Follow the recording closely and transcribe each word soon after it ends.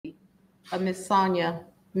of Miss Sonya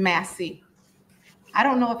Massey. I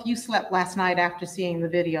don't know if you slept last night after seeing the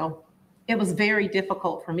video. It was very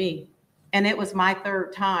difficult for me, and it was my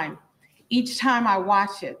third time. Each time I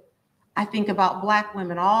watch it, I think about Black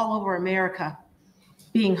women all over America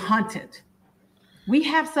being hunted. We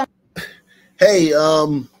have some. Hey,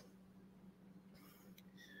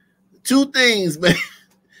 two things, man.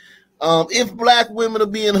 If Black women are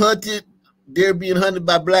being hunted, they're being hunted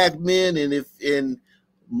by Black men, and there's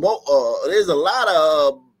a lot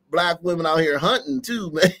of Black women out here hunting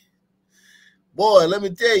too, man. Boy, let me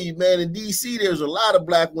tell you, man, in DC, there's a lot of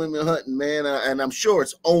Black women hunting, man, and I'm sure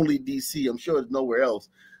it's only DC. I'm sure it's nowhere else,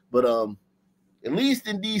 but at least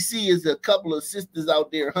in DC, is a couple of sisters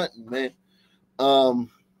out there hunting, man.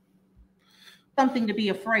 Something to be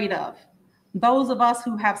afraid of. Those of us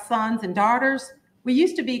who have sons and daughters, we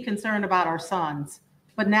used to be concerned about our sons,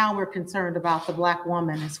 but now we're concerned about the Black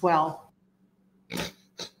woman as well.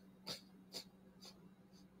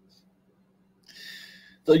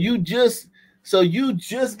 So you just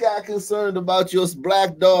got concerned about your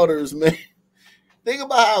Black daughters, man. Think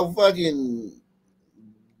about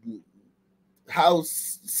how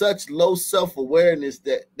such low self-awareness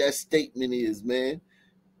that statement is, man.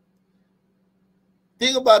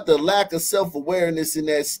 Think about the lack of self-awareness in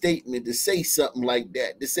that statement to say something like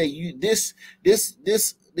that. To say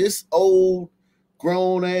this old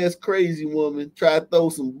grown ass crazy woman try to throw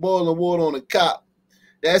some boiling water on a cop.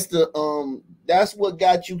 That's what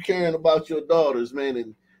got you caring about your daughters, man,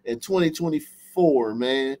 in 2024,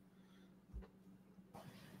 man.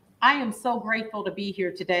 I am so grateful to be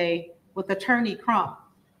here today with Attorney Crump,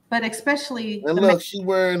 but especially. And look, she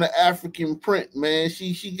wearing an African print, man.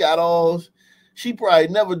 She probably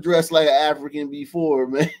never dressed like an African before,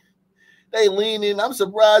 man. They leaning. I'm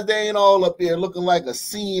surprised they ain't all up here looking like a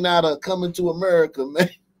scene out of Coming to America, man.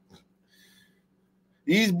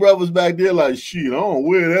 These brothers back there like, shit, I don't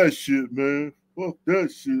wear that shit, man. Fuck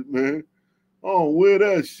that shit, man. I don't wear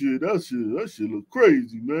that shit. That shit look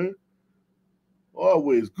crazy, man.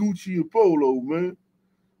 Always Gucci and Polo, man.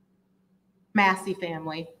 Massey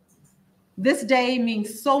family. This day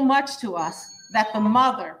means so much to us that the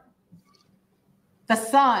mother, the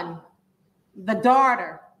son, the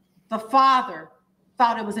daughter, the father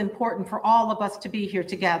thought it was important for all of us to be here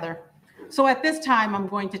together. So at this time, I'm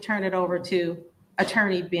going to turn it over to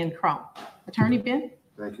Attorney Ben Crump. Attorney Ben?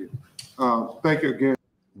 Thank you. Thank you again.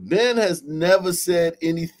 Ben has never said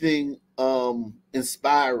anything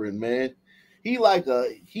inspiring, man. He like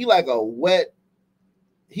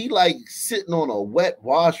sitting on a wet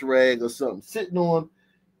wash rag or something.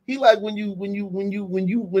 He like when you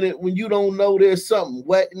don't know there's something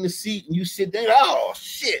wet in the seat and you sit there, oh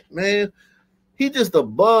shit, man. He just a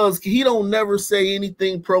buzz. He don't never say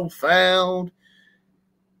anything profound.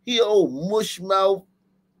 He old mush mouth.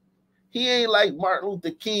 He ain't like Martin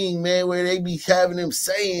Luther King, man, where they be having them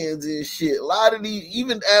sayings and shit. A lot of these,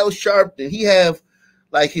 even Al Sharpton, he have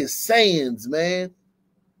like his sayings, man.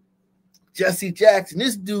 Jesse Jackson,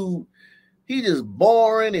 this dude, he just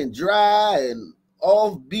boring and dry and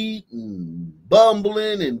offbeat and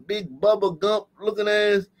bumbling and big Bubba Gump looking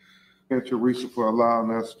ass. And Teresa for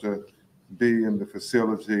allowing us to be in the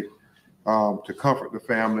facility to comfort the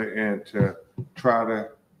family and to try to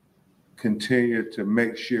continue to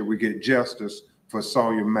make sure we get justice for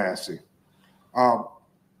Sonya Massey.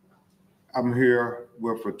 I'm here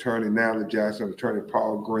with Attorney Natalie Jackson, Attorney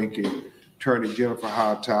Paul Greinke, Attorney Jennifer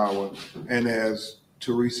Hightower, and as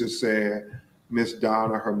Teresa said, Miss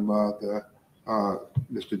Donna, her mother,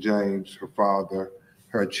 Mr. James, her father,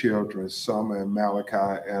 her children, Summer and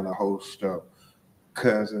Malachi, and a host of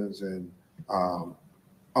cousins and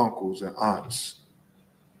uncles and aunts.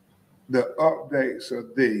 The updates are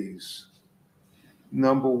these.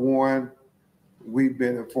 Number one, we've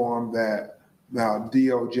been informed that now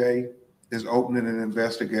DOJ is opening an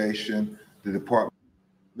investigation. The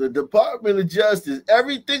Department of Justice,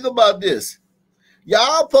 everything about this.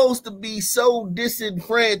 Y'all supposed to be so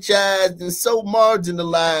disenfranchised and so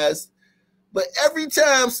marginalized, but every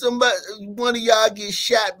time one of y'all gets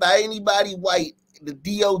shot by anybody white, the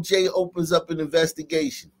DOJ opens up an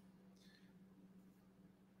investigation.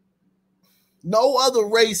 No other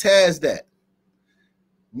race has that.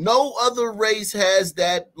 No other race has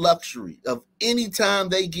that luxury of any time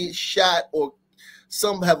they get shot or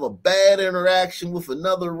some have a bad interaction with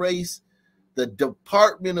another race, the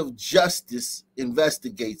Department of Justice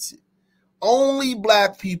investigates it. Only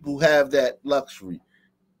black people have that luxury.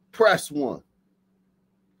 Press 1.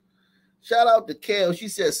 Shout out to Kale. She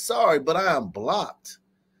says, sorry, but I am blocked.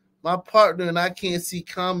 My partner and I can't see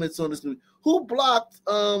comments on this. Who blocked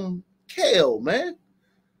Kale, man?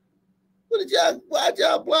 Why'd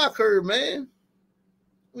y'all block her, man?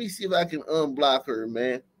 Let me see if I can unblock her,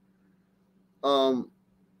 man.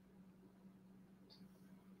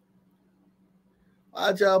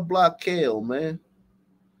 Why'd y'all block Kale, man?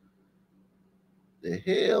 The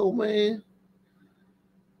hell, man?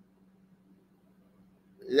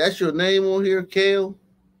 That's your name on here, Kale?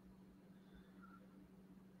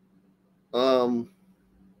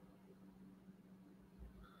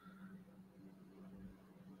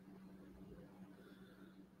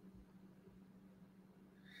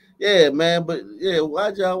 Yeah, man, but yeah,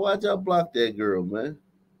 why'd y'all block that girl, man?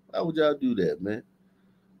 Why would y'all do that, man?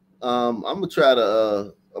 I'm gonna try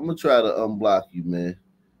to unblock you, man.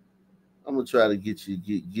 I'm gonna try to get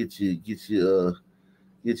you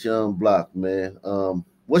unblocked, man.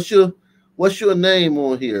 What's your name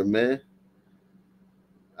on here, man?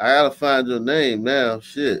 I gotta find your name now.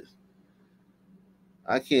 Shit.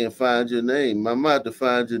 I can't find your name. I'm about to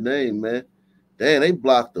find your name, man. Damn, they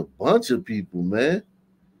blocked a bunch of people, man.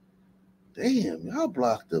 Damn, y'all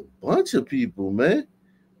blocked a bunch of people, man.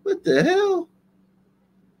 What the hell?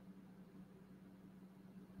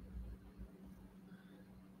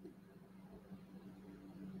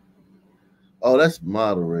 Oh, that's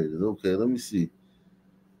moderated. Okay, let me see.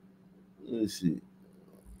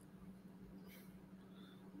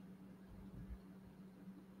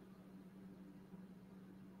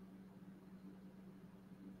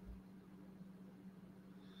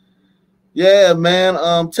 Yeah,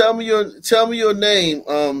 man. Tell me your name,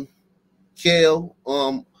 Kale,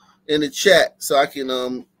 in the chat so I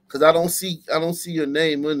can because I don't see your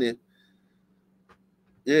name in there.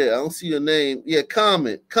 Yeah, I don't see your name. Yeah,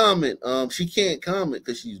 comment. She can't comment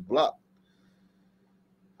because she's blocked.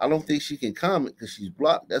 I don't think she can comment because she's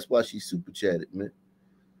blocked. That's why she super chatted, man.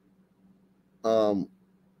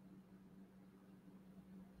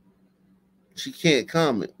 She can't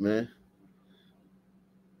comment, man.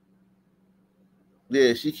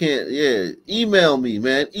 Yeah, she can't. Yeah, email me,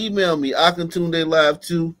 man. Email me. I can tune they live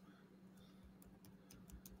too.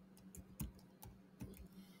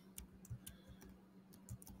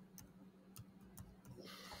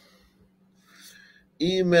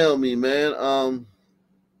 Email me, man.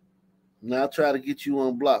 Now I'll try to get you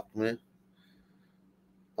unblocked, man.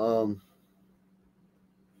 Department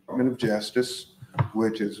of Justice,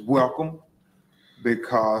 which is welcome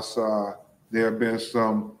because there have been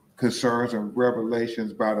some concerns and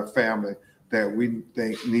revelations by the family that we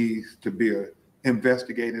think needs to be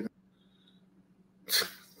investigated.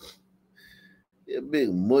 That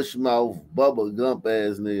big mush mouth Bubba Gump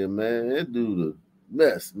ass nigga, man. That dude a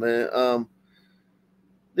mess, man.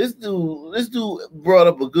 This dude brought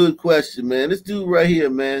up a good question, man. This dude right here,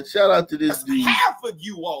 man. Shout out to this dude. Half of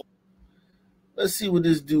you all. Let's see what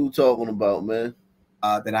this dude talking about, man.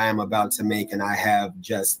 That I am about to make, and I have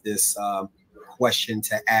just this question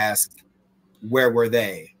to ask. Where were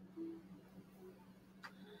they?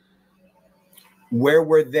 Where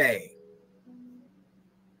were they?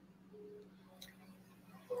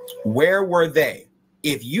 Where were they?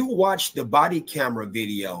 If you watched the body camera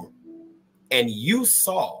video and you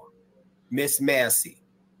saw Miss Massey,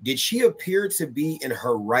 did she appear to be in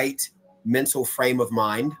her right mental frame of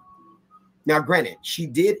mind? Now, granted, she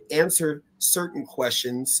did answer certain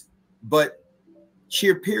questions, but she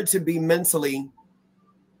appeared to be mentally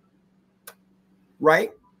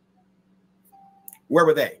right. Where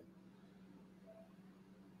were they?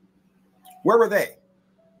 Where were they?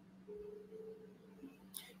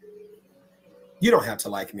 You don't have to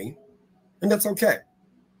like me, and that's okay.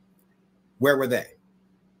 Where were they?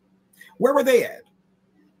 Where were they at?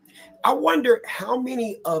 I wonder how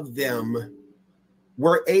many of them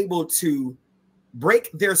were able to break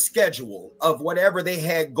their schedule of whatever they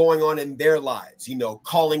had going on in their lives, you know,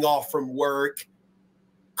 calling off from work,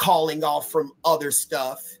 calling off from other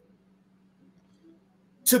stuff,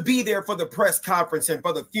 to be there for the press conference and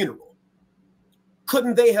for the funeral.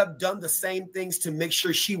 Couldn't they have done the same things to make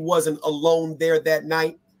sure she wasn't alone there that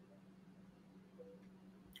night?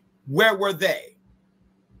 Where were they?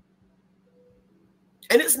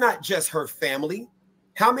 And it's not just her family.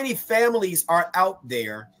 How many families are out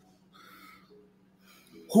there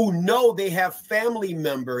who know they have family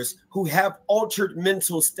members who have altered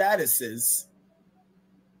mental statuses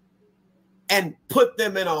and put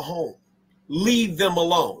them in a home, leave them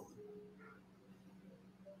alone?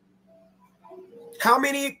 How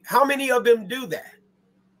many of them do that?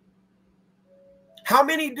 How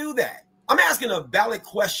many do that? I'm asking a valid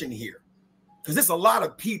question here because there's a lot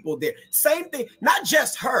of people there. Same thing, not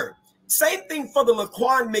just her. Same thing for the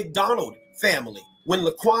Laquan McDonald family. When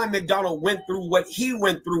Laquan McDonald went through what he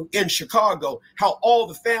went through in Chicago, how all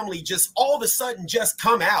the family just all of a sudden just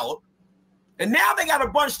come out And now they got a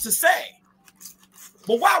bunch to say.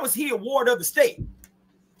 But why was he a ward of the state?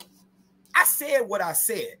 I said what I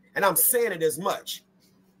said, and I'm saying it as much.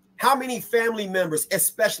 How many family members,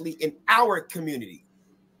 especially in our community,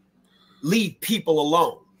 leave people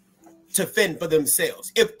alone to fend for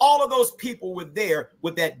themselves? If all of those people were there,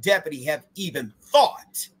 would that deputy have even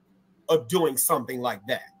thought of doing something like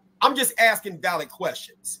that? I'm just asking valid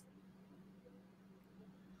questions.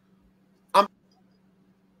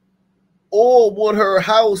 Or would her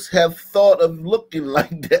house have thought of looking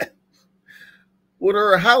like that? Would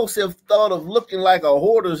her house have thought of looking like a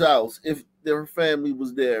hoarder's house if their family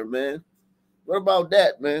was there, man? What about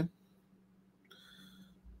that, man?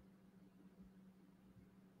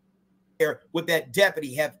 Would that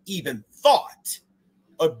deputy have even thought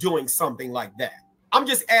of doing something like that? I'm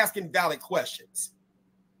just asking valid questions.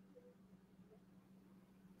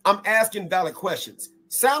 I'm asking valid questions.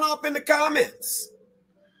 Sound off in the comments.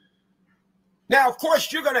 Now, of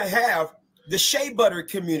course, you're going to have the shea butter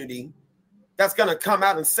community that's going to come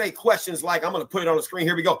out and say questions like, I'm going to put it on the screen.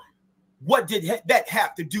 Here we go. What did that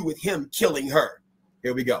have to do with him killing her?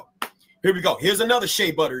 Here we go. Here we go. Here's another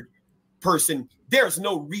shea buttered person. There's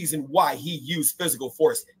no reason why he used physical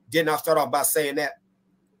force. Didn't I start off by saying that?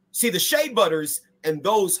 See, the shea butters and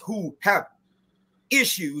those who have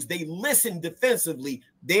issues, they listen defensively.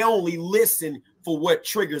 They only listen for what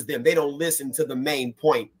triggers them. They don't listen to the main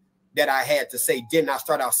point that I had to say. Didn't I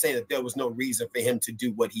start out saying that there was no reason for him to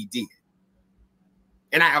do what he did?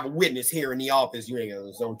 And I have a witness here in the office. You ain't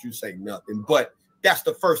gonna, don't you say nothing. But that's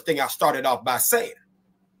the first thing I started off by saying.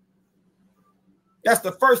 That's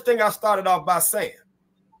the first thing I started off by saying.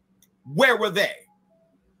 Where were they?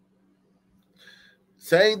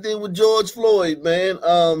 Same thing with George Floyd, man.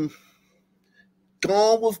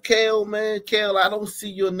 Gone with Kale, man. Kale, I don't see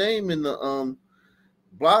your name in the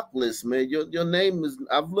block list, man. Your name is,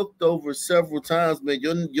 I've looked over several times, man.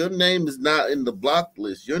 Your name is not in the block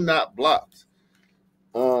list. You're not blocked.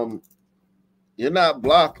 You're not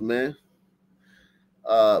blocked, man.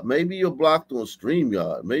 Maybe you're blocked on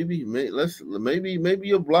StreamYard. Maybe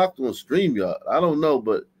you're blocked on StreamYard. I don't know,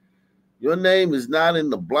 but your name is not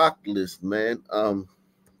in the block list, man.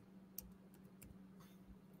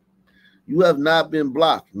 You have not been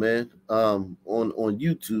blocked, man. On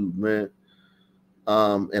YouTube, man.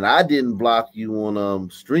 And I didn't block you on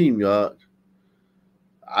StreamYard.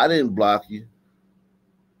 I didn't block you.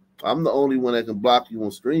 I'm the only one that can block you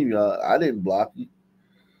on StreamYard. I didn't block you.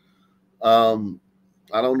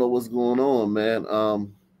 I don't know what's going on, man.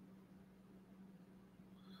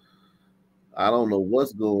 I don't know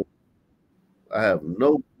what's going on. I have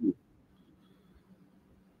no clue.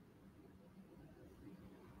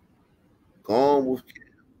 Gone with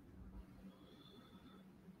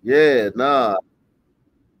yeah, nah.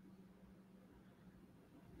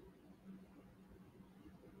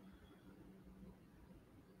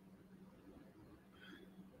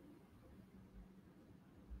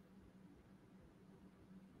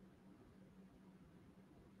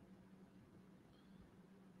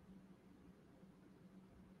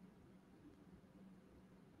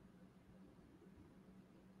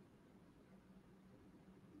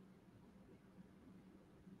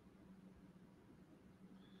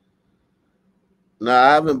 Nah,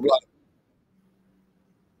 I haven't blocked.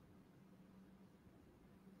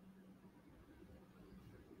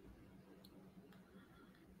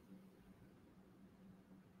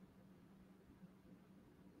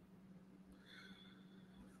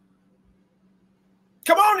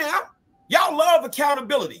 Come on now. Y'all love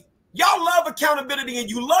accountability. Y'all love accountability,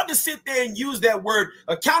 and you love to sit there and use that word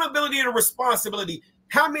accountability and responsibility.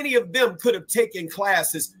 How many of them could have taken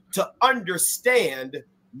classes to understand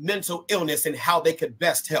mental illness and how they could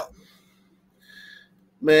best help?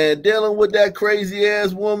 Man, dealing with that crazy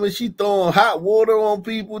ass woman, she throwing hot water on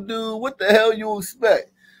people, dude. What the hell you expect?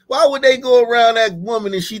 Why would they go around that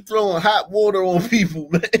woman and she throwing hot water on people,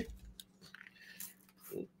 man?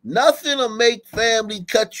 Nothing will make family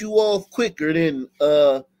cut you off quicker than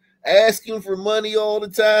asking for money all the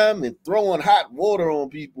time and throwing hot water on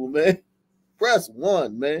people, man. Press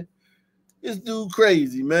 1, man. This dude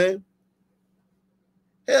crazy, man.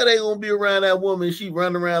 Hell, they gonna be around that woman and she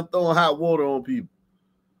running around throwing hot water on people.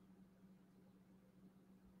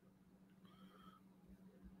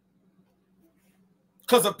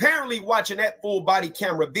 Because apparently watching that full body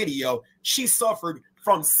camera video, she suffered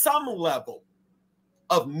from some level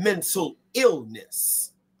of mental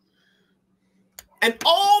illness. And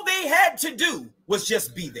all they had to do was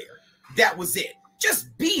just be there. That was it.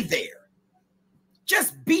 Just be there.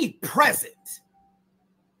 Just be present.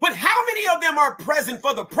 But how many of them are present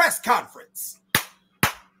for the press conference?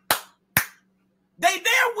 They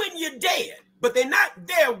there when you're dead. but they're not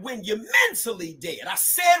there when you're mentally dead. I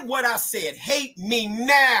said what I said. Hate me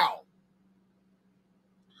now.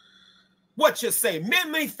 What you say?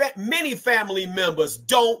 Many family members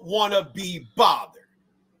don't want to be bothered.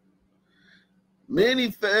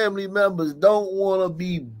 Many family members don't want to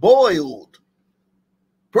be boiled.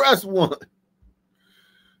 Press 1.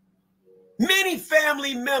 Many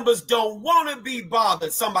family members don't want to be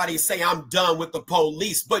bothered. Somebody say, I'm done with the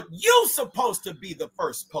police, but you're supposed to be the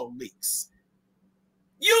first police.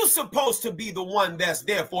 You're supposed to be the one that's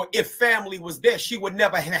there for. If family was there, she would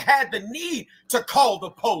never have had the need to call the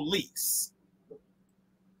police.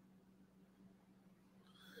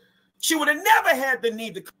 She would have never had the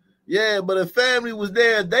need to. Yeah, but if family was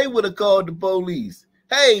there, they would have called the police.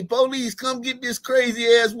 Hey, police, come get this crazy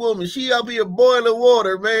ass woman. She up here boiling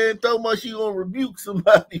water, man. Talking about she gonna rebuke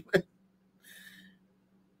somebody, man.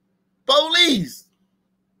 Police,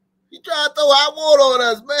 you trying to throw hot water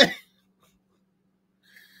on us, man.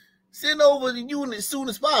 Send over the unit as soon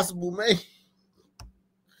as possible, man.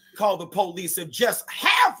 Call the police if just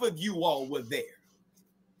half of you all were there.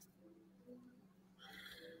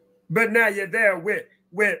 But now you're there with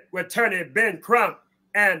Attorney Ben Crump,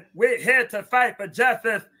 and we're here to fight for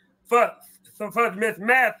justice for Miss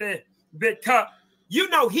Massey, because you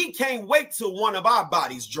know he can't wait till one of our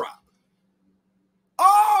bodies drop.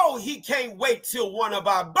 Oh, he can't wait till one of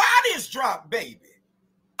our bodies drop, baby.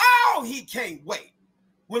 Oh, he can't wait.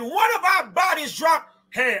 When one of our bodies drop,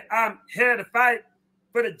 hey, I'm here to fight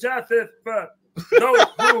for the justice for those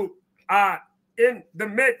who are in the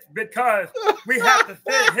mix, because we have to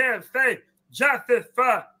sit here and say justice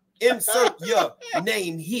for. Insert your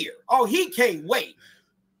name here. Oh, he can't wait.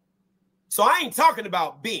 So I ain't talking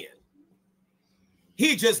about Ben.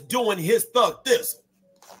 He just doing his thug thistle.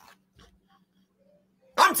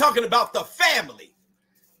 I'm talking about the family.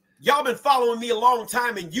 Y'all been following me a long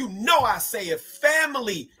time, and you know I say if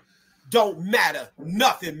family don't matter,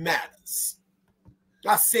 nothing matters.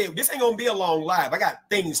 I said, this ain't gonna be a long live. I got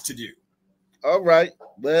things to do. All right.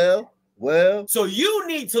 Well. So you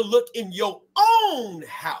need to look in your own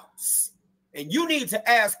house, and you need to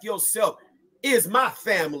ask yourself, is my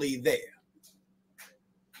family there?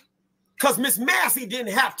 Because Miss Massey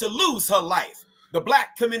didn't have to lose her life. The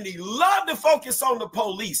black community love to focus on the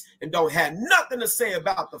police and don't have nothing to say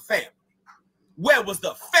about the family. Where was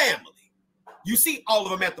the family? You see all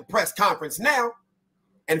of them at the press conference now.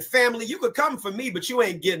 And family, you could come for me, but you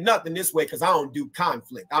ain't getting nothing this way because I don't do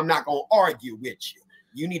conflict. I'm not going to argue with you.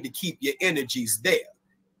 You need to keep your energies there.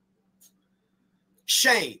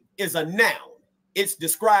 Shame is a noun. It's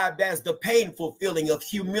described as the painful feeling of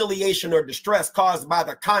humiliation or distress caused by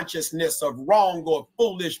the consciousness of wrong or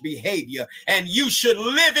foolish behavior. And you should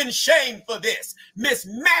live in shame for this. Miss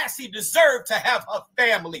Massey deserved to have her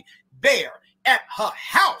family there at her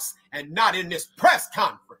house and not in this press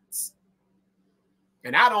conference.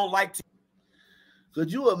 And I don't like to.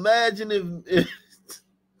 Could you imagine if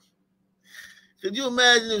could you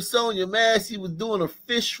imagine if Sonya Massey was doing a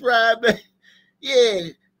fish fry, man? Yeah,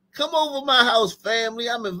 come over my house, family.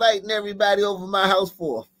 I'm inviting everybody over my house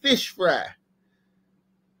for a fish fry.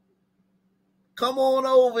 Come on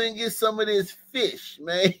over and get some of this fish,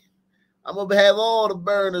 man. I'm gonna have all the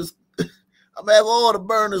burners. I'm gonna have all the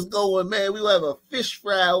burners going, man. We will have a fish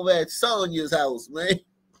fry over at Sonya's house, man.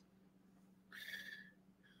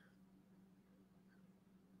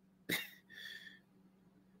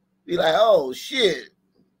 Be like, oh shit,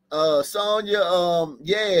 Sonya,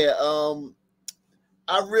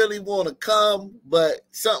 I really want to come, but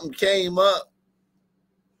something came up.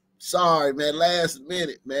 Sorry, man, last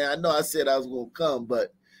minute, man. I know I said I was gonna come,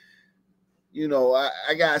 but you know,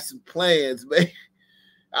 I got some plans, man.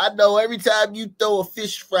 I know every time you throw a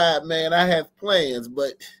fish fry, man, I have plans,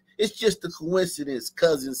 but it's just a coincidence,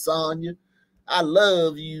 cousin Sonya. I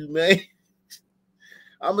love you, man.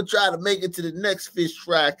 I'm going to try to make it to the next fish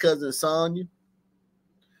fry, cousin Sonya.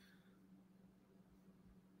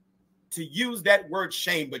 To use that word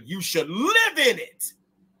shame, but you should live in it.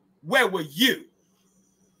 Where were you?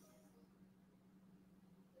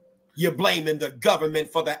 You're blaming the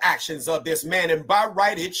government for the actions of this man, and by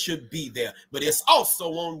right, it should be there, but it's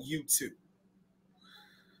also on you too.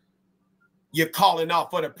 You're calling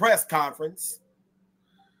off for the press conference.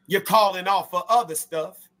 You're calling off for other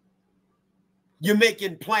stuff. You're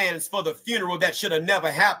making plans for the funeral that should have never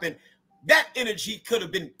happened. That energy could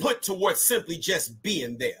have been put towards simply just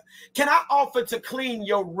being there. Can I offer to clean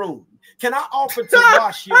your room? Can I offer to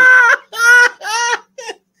wash your...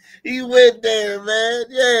 He went there, man.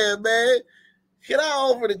 Yeah, man. Can I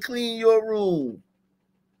offer to clean your room?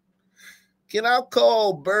 Can I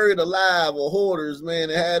call Buried Alive or Hoarders, man,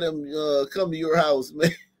 and have them come to your house, man?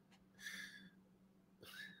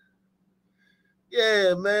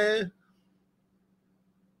 Yeah, man.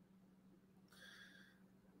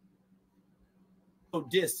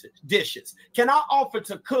 Dishes. Can I offer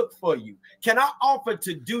to cook for you? Can I offer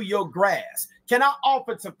to do your grass? Can I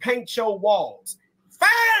offer to paint your walls?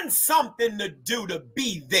 Find something to do to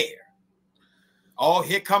be there. Oh,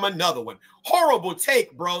 here come another one. Horrible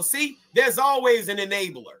take, bro. See, there's always an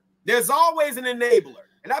enabler. There's always an enabler.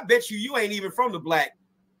 And I bet you ain't even from the black.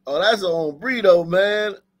 Oh, that's on Brito,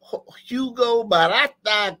 man. Hugo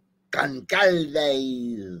Barata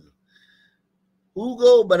Cancaldes.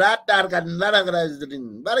 Hugo Barata Cancaldes.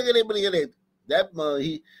 That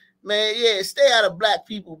man, yeah, stay out of black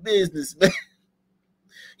people business, man.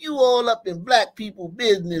 You all up in black people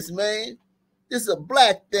business, man. This is a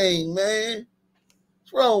black thing, man.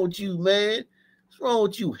 What's wrong with you, man? What's wrong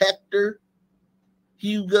with you, Hector?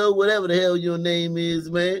 Hugo, whatever the hell your name is,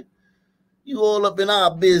 man. You all up in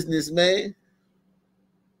our business, man.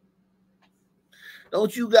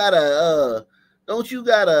 Don't you got a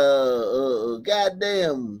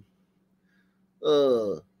goddamn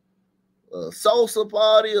salsa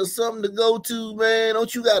party or something to go to, man?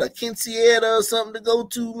 Don't you got a quinceañera or something to go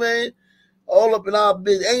to, man? All up in our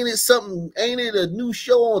business. Ain't it a new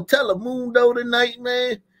show on Telemundo tonight,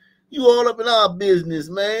 man? You all up in our business,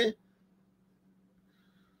 man.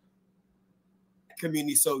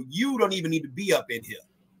 Community, so you don't even need to be up in here.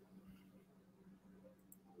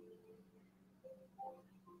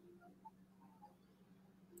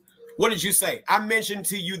 What did you say? I mentioned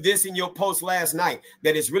to you this in your post last night,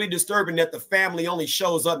 that it's really disturbing that the family only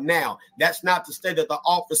shows up now. That's not to say that the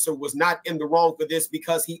officer was not in the wrong for this,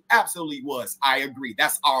 because he absolutely was. I agree.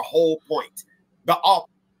 That's our whole point.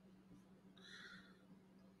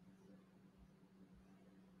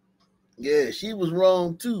 Yeah, she was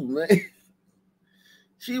wrong too, man.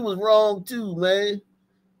 She was wrong too, man.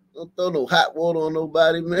 Don't throw no hot water on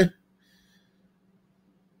nobody, man.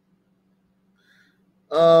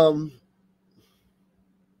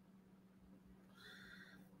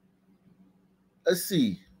 Let's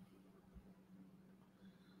see.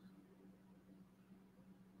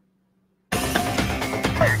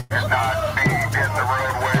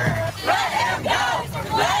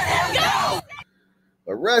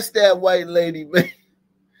 Arrest that white lady, man.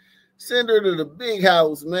 Send her to the big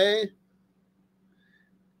house, man.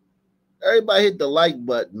 Everybody hit the like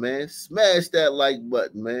button, man. Smash that like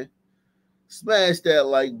button, man. Smash that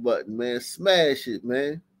like button, man. Smash it,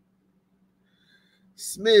 man.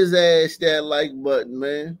 Smiz ass that like button,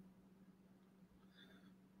 man.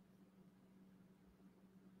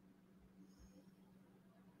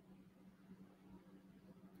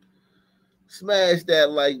 Smash that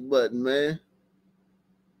like button, man.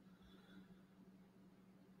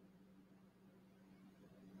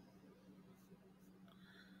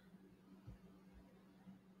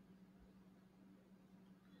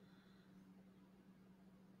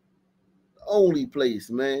 Only place,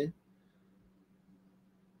 man.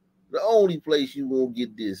 The only place you won't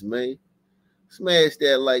get this, man. Smash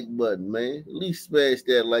that like button, man. At least smash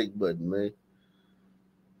that like button, man.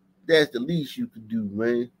 That's the least you can do,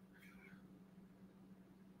 man.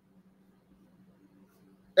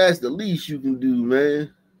 That's the least you can do,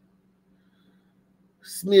 man.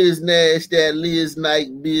 Smiz Nash that Liz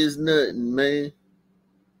Knight biz nothing, man.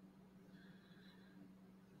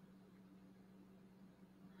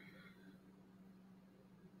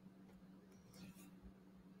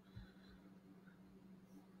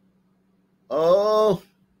 Oh.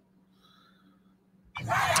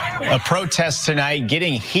 A protest tonight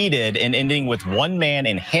getting heated and ending with one man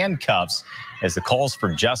in handcuffs as the calls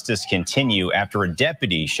for justice continue after a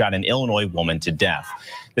deputy shot an Illinois woman to death.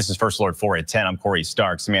 This is First Alert 4 at 10. I'm Corey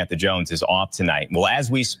Stark. Samantha Jones is off tonight. Well,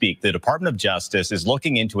 as we speak, the Department of Justice is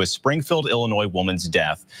looking into a Springfield, Illinois woman's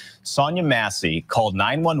death. Sonya Massey called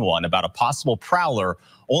 911 about a possible prowler,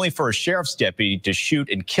 only for a sheriff's deputy to shoot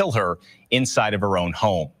and kill her inside of her own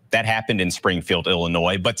home. That happened in Springfield,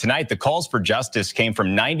 Illinois. But tonight, the calls for justice came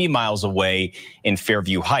from 90 miles away in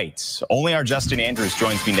Fairview Heights. Only our Justin Andrews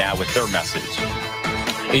joins me now with their message.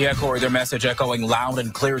 Yeah, Corey, their message echoing loud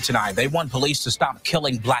and clear tonight. They want police to stop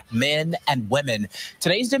killing black men and women.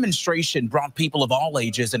 Today's demonstration brought people of all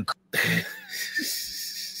ages and...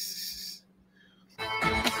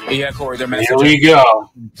 Yeah, Corey, their message. Here we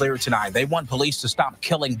go. Clear tonight. They want police to stop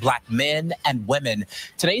killing black men and women.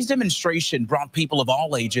 Today's demonstration brought people of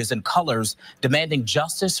all ages and colors demanding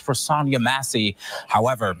justice for Sonya Massey.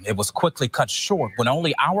 However, it was quickly cut short when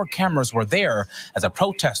only our cameras were there as a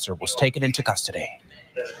protester was taken into custody.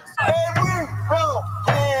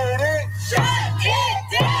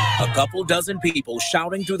 A couple dozen people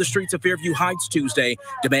shouting through the streets of Fairview Heights Tuesday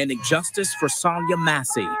demanding justice for Sonya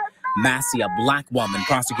Massey. Massey, a black woman,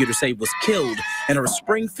 prosecutors say was killed in her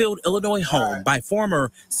Springfield, Illinois home by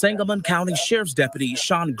former Sangamon County Sheriff's Deputy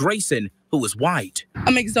Sean Grayson, who was white.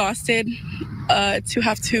 I'm exhausted to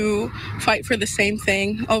have to fight for the same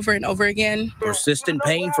thing over and over again. Persistent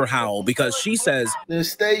pain for Howell because she says, then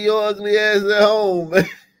stay your ugly ass at home, man.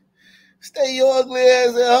 Stay your ugly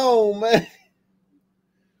ass at home, man.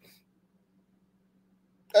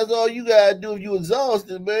 That's all you gotta do if you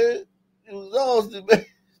exhausted, man. You exhausted, man.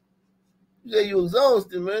 You say you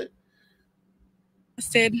exhausted, man.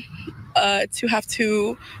 To have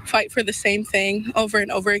to fight for the same thing over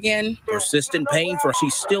and over again. Persistent pain for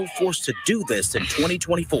she's still forced to do this in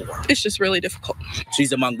 2024. It's just really difficult.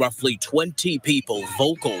 She's among roughly 20 people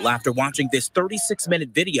vocal after watching this 36-minute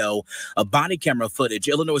video of body camera footage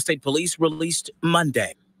Illinois State Police released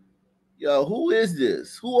Monday. Yo, who is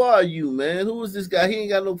this? Who are you, man? Who is this guy? He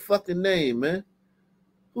ain't got no fucking name, man.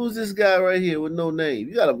 Who's this guy right here with no name?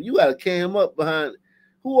 You gotta cam up behind.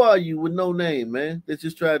 Who are you with no name, man? That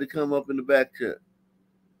just tried to come up in the back cut.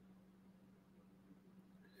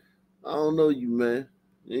 I don't know you, man.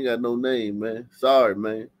 You ain't got no name, man. Sorry,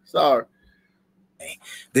 man. Sorry.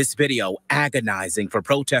 This video agonizing for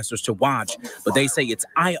protesters to watch, but they say it's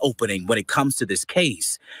eye-opening when it comes to this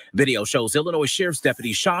case. Video shows Illinois Sheriff's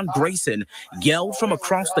Deputy Sean Grayson yelled from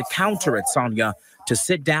across the counter at Sonya to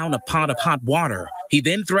sit down a pot of hot water. He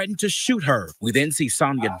then threatened to shoot her. We then see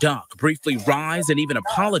Sonya duck, briefly rise, and even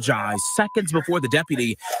apologize seconds before the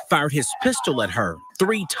deputy fired his pistol at her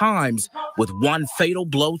 3 times with one fatal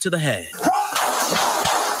blow to the head.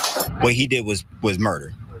 What he did was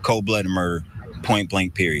murder, cold-blooded murder, point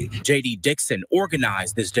blank, period. J.D. Dixon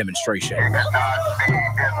organized this demonstration.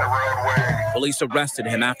 Police arrested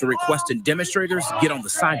him after requesting demonstrators get on the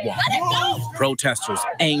sidewalk. Protesters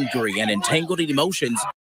angry and entangled in emotions.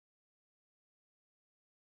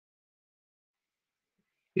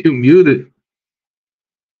 You muted.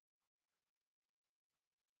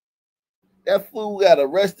 That fool got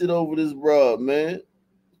arrested over this broad, man.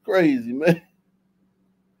 Crazy, man.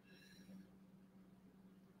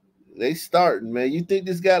 They starting, man. You think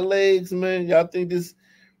this got legs, man? Y'all think this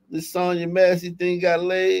Sonya Massey thing got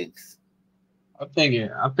legs? I think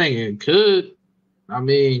it could. I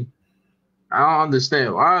mean, I don't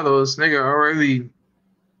understand why those nigga already,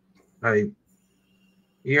 like,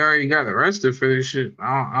 he already got arrested for this shit.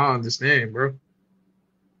 I don't understand, bro.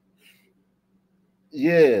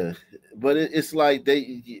 Yeah, but it's like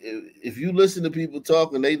if you listen to people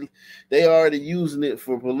talking, they already using it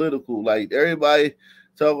for political. Like everybody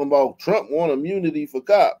talking about Trump want immunity for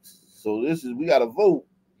cops. So we got to vote.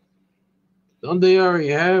 Don't they already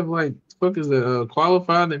have like fuck is it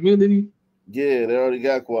qualified immunity? Yeah, they already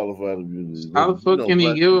got qualified immunity. How the fuck can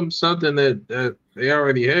he give them something that they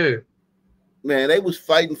already have? Man, they was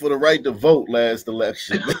fighting for the right to vote last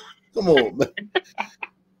election. Come on, man.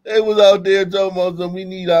 They was out there talking about something, we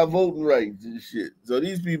need our voting rights and shit. So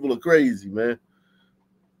these people are crazy, man.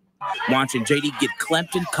 Watching JD get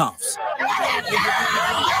clamped in cuffs.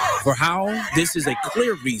 For Howell, this is a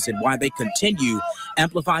clear reason why they continue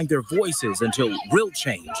amplifying their voices until real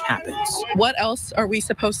change happens. What else are we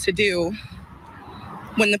supposed to do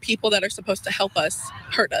when the people that are supposed to help us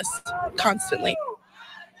hurt us constantly?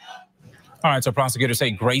 All right, so prosecutors say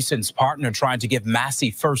Grayson's partner tried to give Massey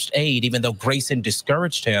first aid, even though Grayson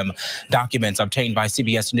discouraged him. Documents obtained by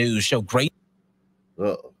CBS News show Grayson.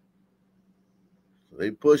 They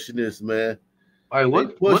pushing this, man. Like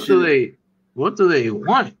what do they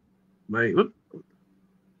want? Like what?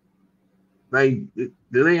 Like do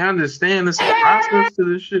they understand this process to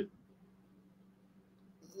this shit?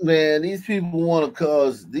 Man, these people want to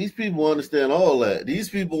cause. These people understand all that. These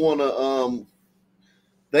people want to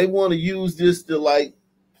they want to use this to like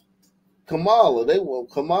Kamala.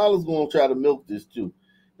 Kamala's going to try to milk this too.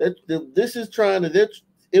 This is trying to.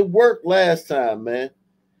 It worked last time, man.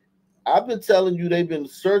 I've been telling you they've been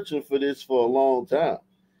searching for this for a long time.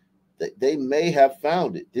 They may have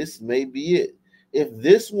found it. This may be it. If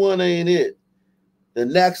this one ain't it, the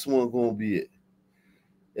next one gonna be it.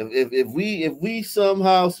 If we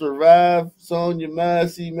somehow survive Sonya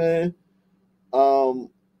Massey, man,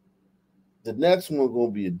 the next one gonna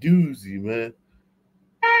be a doozy, man.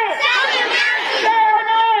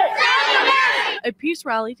 A peace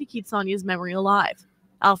rally to keep Sonya's memory alive.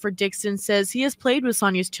 Alfred Dixon says he has played with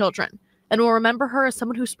Sonya's children and will remember her as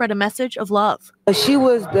someone who spread a message of love. She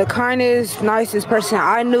was the kindest, nicest person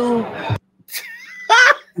I knew.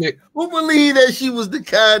 Who believed that she was the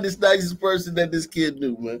kindest, nicest person that this kid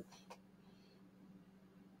knew, man?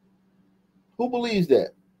 Who believes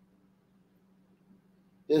that?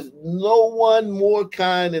 There's no one more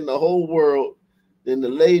kind in the whole world Then the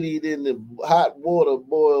lady, then the hot water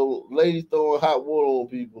boil, lady throwing hot water on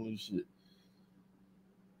people and shit.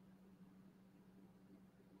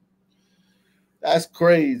 That's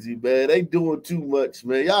crazy, man. They doing too much,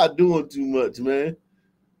 man. Y'all doing too much, man.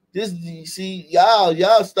 This, you see,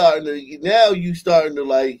 y'all starting to, now you starting to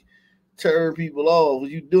like turn people off.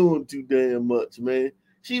 You doing too damn much, man.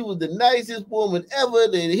 She was the nicest woman ever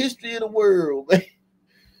in the history of the world, man.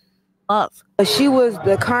 Love. She was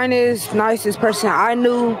the kindest, nicest person I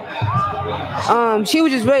knew. She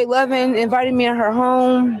was just very loving, invited me in her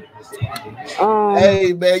home.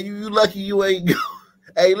 Hey, man, you lucky you ain't go.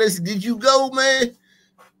 Hey, listen, did you go, man?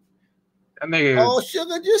 That nigga. Oh,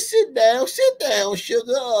 Sugar, just sit down,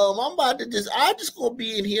 Sugar. I'm just gonna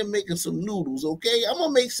be in here making some noodles, okay? I'm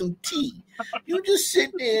gonna make some tea. You just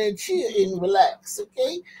sit there and chill and relax,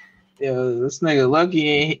 okay? Yeah, this nigga lucky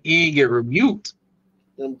he ain't get rebuked.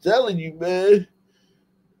 I'm telling you, man.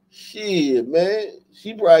 Shit, man.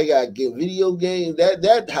 She probably got get video games.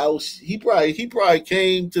 That house, he probably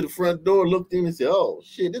came to the front door, looked in and said, "Oh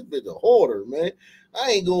shit, this bitch a hoarder, man.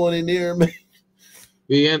 I ain't going in there, man."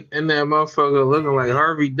 Be in that motherfucker looking like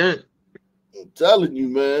Harvey Dent. I'm telling you,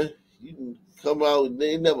 man. You can come out,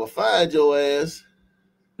 they never find your ass.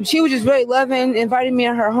 She was just very loving, invited me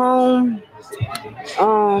in her home.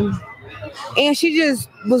 And she just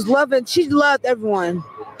was loving. She loved everyone.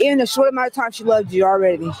 In a short amount of time, she loved you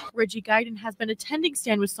already. Reggie Guyton has been attending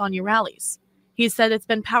Stand With Sonya rallies. He said it's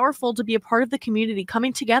been powerful to be a part of the community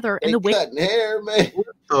coming together in the wake. Cutting hair, man. What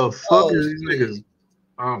the fuck is these niggas?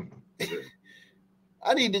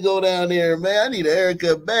 I need to go down there, man. I need a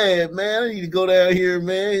haircut bad, man. I need to go down here,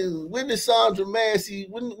 man. When the Sonya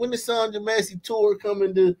Massey tour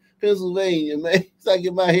coming to Pennsylvania, man? So I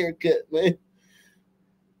get my hair cut, man.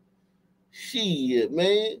 Shit,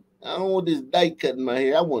 man. I don't want this dyke cutting my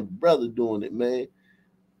hair. I want brother doing it, man.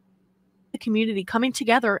 The community coming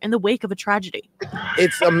together in the wake of a tragedy.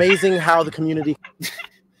 It's amazing how the community.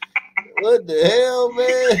 What the hell,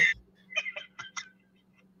 man?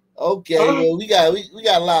 Okay, well, we got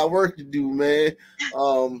a lot of work to do, man.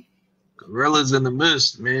 Gorillas in the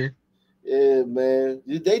mist, man. Yeah, man.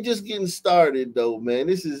 They just getting started though, man.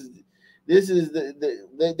 This is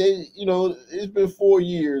they you know, it's been 4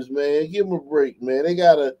 years, man. Give them a break, man. They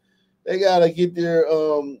gotta get their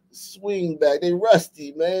swing back. They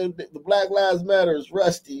rusty, man. The Black Lives Matter is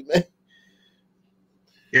rusty, man.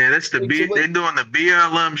 Yeah, that's they doing the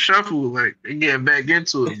BLM shuffle. Like they getting back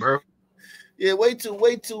into it, bro. Yeah, wait till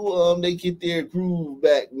they get their groove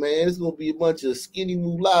back, man. It's gonna be a bunch of skinny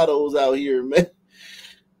mulattoes out here, man.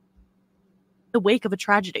 The wake of a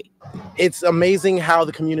tragedy. It's amazing how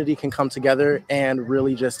the community can come together and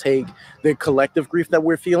really just take the collective grief that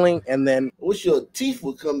we're feeling and then. Wish your teeth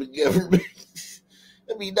would come together, man.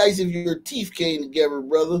 That'd be nice if your teeth came together,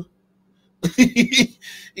 brother.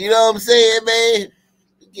 You know what I'm saying, man?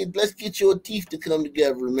 Let's get your teeth to come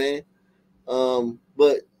together, man.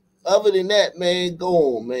 But other than that, man,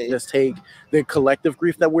 go on, man. Just take the collective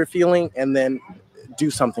grief that we're feeling and then do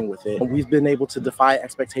something with it. We've been able to defy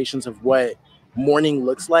expectations of what mourning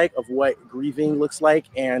looks like, of what grieving looks like,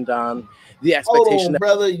 and the expectation. Hold on,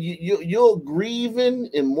 brother, you're grieving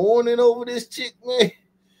and mourning over this chick, man.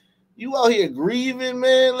 You out here grieving,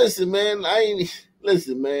 man. Listen, man, I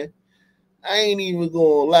ain't even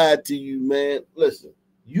gonna lie to you, man. Listen,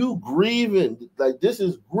 you grieving, like this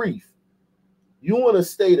is grief. You want a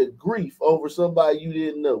state of grief over somebody you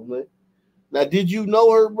didn't know, man. Now, did you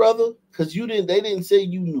know her, brother? Because they didn't say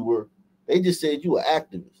you knew her. They just said you were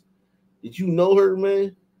activist. Did you know her,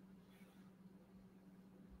 man?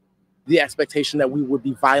 The expectation that we would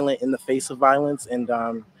be violent in the face of violence. And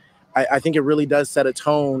I think it really does set a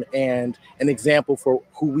tone and an example for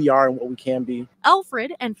who we are and what we can be.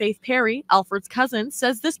 Alfred and Faith Perry, Alfred's cousin,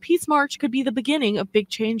 says this peace march could be the beginning of big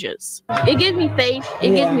changes. It gives me faith.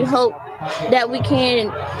 It gives me hope that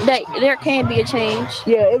there can be a change.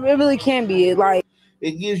 Yeah, it really can be.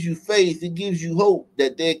 It gives you faith. It gives you hope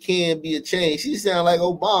that there can be a change. She sound like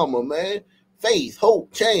Obama, man. Faith,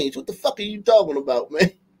 hope, change. What the fuck are you talking about, man?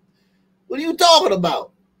 What are you talking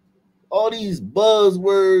about? All these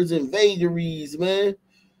buzzwords and vagaries, man.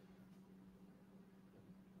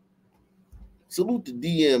 Salute to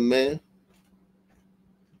DM, man.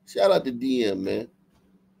 Shout out to DM, man.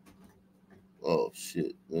 Oh,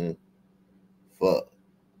 shit, man. Fuck.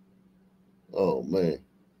 Oh, man.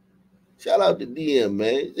 Shout out to DM,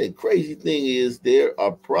 man. The crazy thing is there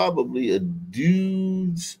are probably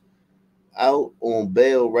dudes out on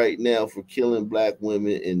bail right now for killing black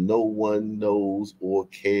women and no one knows or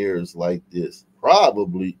cares like this.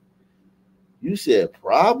 Probably. You said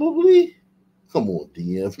probably? Come on,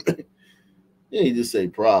 DM. You just say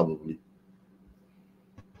probably.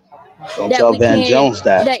 that tell we Van can Jones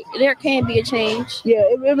that. there can be a change. Yeah,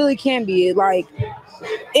 it really can be. Like,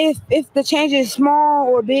 if the change is small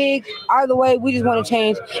or big, either way, we just want to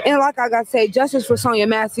change. And like I got to say, justice for Sonya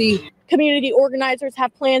Massey. Community organizers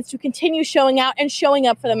have plans to continue showing out and showing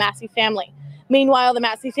up for the Massey family. Meanwhile, the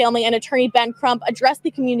Massey family and attorney Ben Crump addressed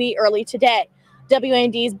the community early today.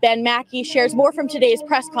 WAND's Ben Mackey shares more from today's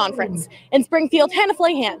press conference. In Springfield, Hannah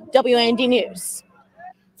Flahan, WAND News.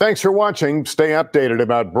 Thanks for watching. Stay updated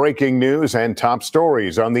about breaking news and top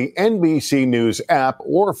stories on the NBC News app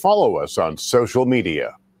or follow us on social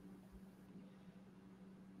media.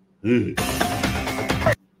 Well,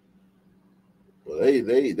 they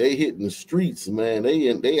hitting the streets, man.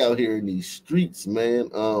 They out here in these streets, man.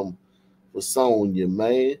 For Sonya,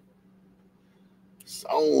 man.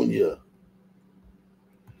 Sonya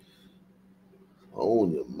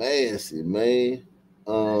Massey, man.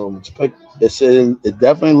 It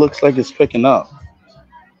definitely looks like it's picking up.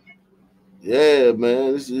 Yeah,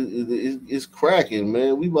 man, it's cracking,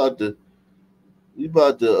 man. We about to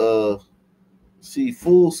see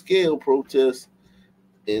full scale protests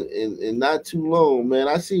in not too long, man.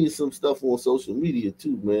 I seen some stuff on social media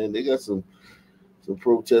too, man. They got some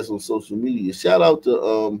protests on social media. Shout out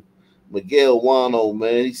to Miguel Wano,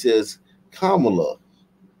 man. He says Kamala.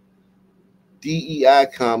 DEI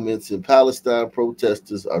comments and Palestine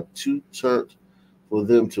protesters are too turned for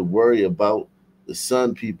them to worry about the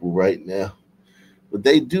Sun people right now. But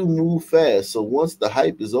they do move fast, so once the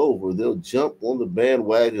hype is over, they'll jump on the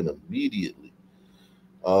bandwagon immediately.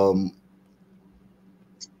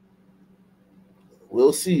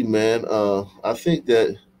 We'll see, man. I think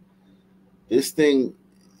that this thing,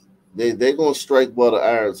 they're going to strike while the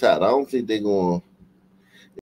iron's hot. I don't think they're going to